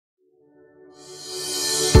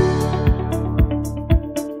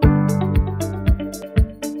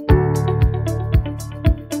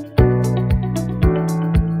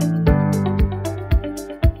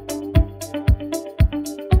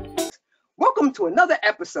welcome to another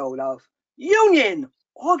episode of Union,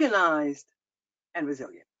 Organized, and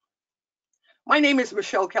Resilient. My name is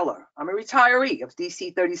Michelle Keller. I'm a retiree of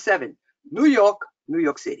DC 37, New York, New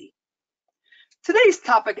York City. Today's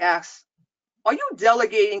topic asks, are you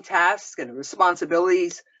delegating tasks and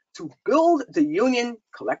responsibilities to build the union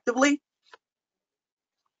collectively?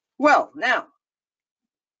 Well, now,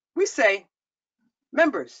 we say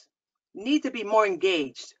members need to be more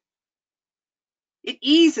engaged. It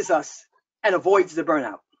eases us and avoids the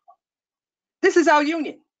burnout. This is our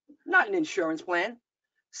union, not an insurance plan.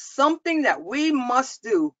 Something that we must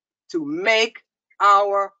do to make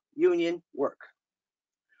our union work.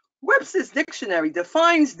 Webster's dictionary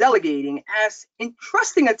defines delegating as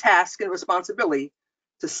entrusting a task and responsibility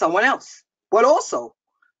to someone else, but also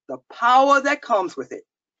the power that comes with it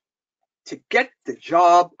to get the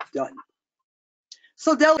job done.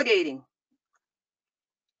 So delegating,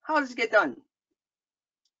 how does it get done?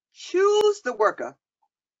 Choose the worker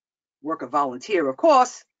volunteer, of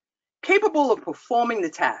course, capable of performing the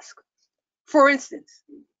task. For instance,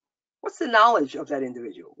 what's the knowledge of that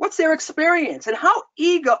individual? What's their experience? And how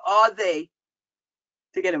eager are they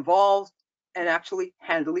to get involved and actually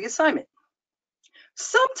handle the assignment?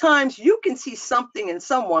 Sometimes you can see something in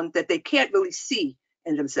someone that they can't really see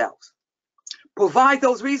in themselves. Provide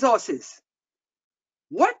those resources.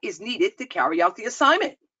 What is needed to carry out the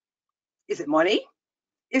assignment? Is it money?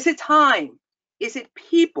 Is it time? Is it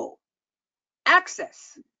people?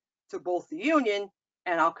 Access to both the union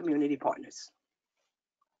and our community partners.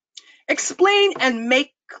 Explain and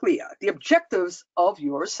make clear the objectives of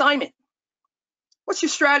your assignment. What's your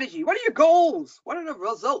strategy? What are your goals? What are the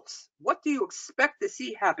results? What do you expect to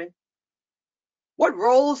see happen? What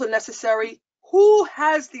roles are necessary? Who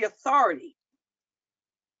has the authority?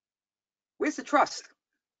 Where's the trust?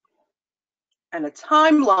 And a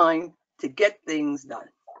timeline to get things done.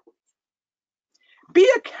 Be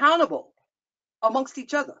accountable amongst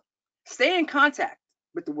each other. Stay in contact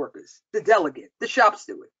with the workers, the delegate, the shop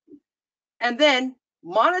steward, and then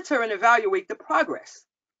monitor and evaluate the progress.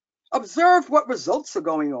 Observe what results are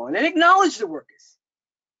going on and acknowledge the workers.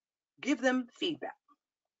 Give them feedback.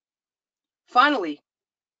 Finally,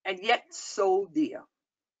 and yet so dear,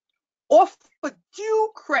 offer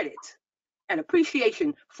due credit and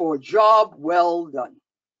appreciation for a job well done.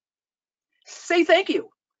 Say thank you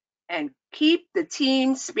and keep the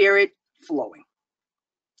team spirit flowing.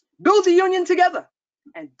 Build a union together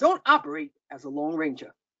and don't operate as a Lone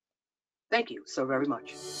Ranger. Thank you so very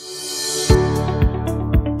much.